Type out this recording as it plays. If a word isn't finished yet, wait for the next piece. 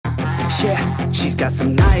Yeah, she's got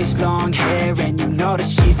some nice long hair, and you know that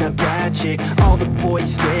she's a bad chick. All the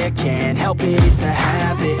boys stare, can't help it, it's a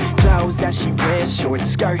habit. Clothes that she wears, short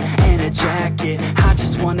skirt and a jacket. I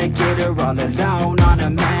just wanna get her all alone on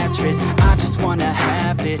a mattress. I just wanna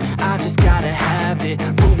have it, I just gotta have it.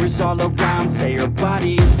 Rumors all around say her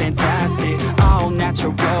body is fantastic. All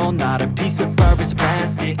natural, not a piece of fur is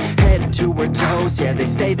plastic. Head to her toes, yeah, they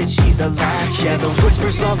say that she's a latch. Yeah, the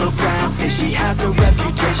whispers all around say she has a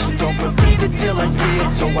reputation. Don't believe it till I see it,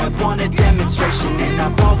 so I want a demonstration. And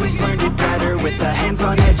I've always learned it better with a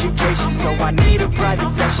hands-on education. So I need a private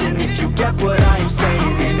session, if you get what I am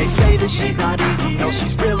saying. And they say that she's not easy, no,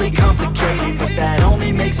 she's really complicated. But that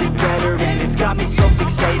only makes it better, and it's got me so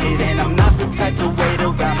fixated. And I'm not the type to wait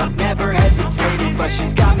around, I've never hesitated. But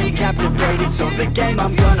she's got me captivated, so the game,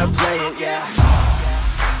 I'm gonna play it, yeah.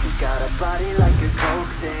 She got a body like a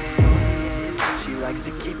coke thing. She likes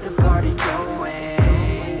to keep the party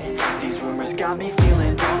going. These rumors got me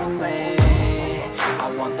feeling lonely.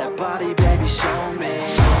 I want that body, baby, show me.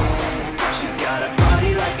 She's got a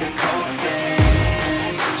body like a coke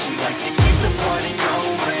thing. She likes to keep the party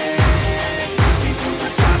going. These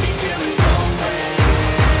rumors got me feeling lonely.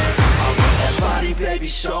 I want that body, baby,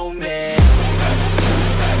 show me.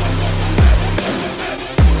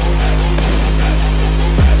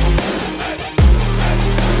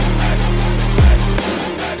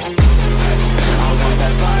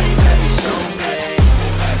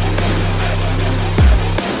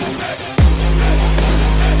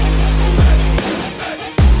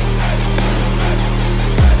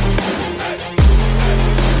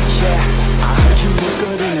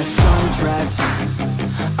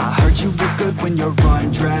 I heard you look good when you're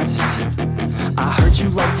undressed. I heard you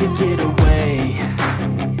like to get away.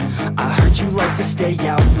 I heard you like to stay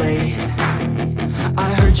out late.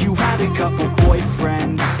 I heard you had a couple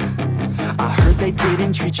boyfriends. I heard they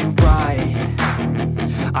didn't treat you right.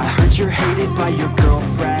 I heard you're hated by your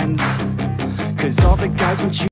girlfriends, 'cause all the guys want you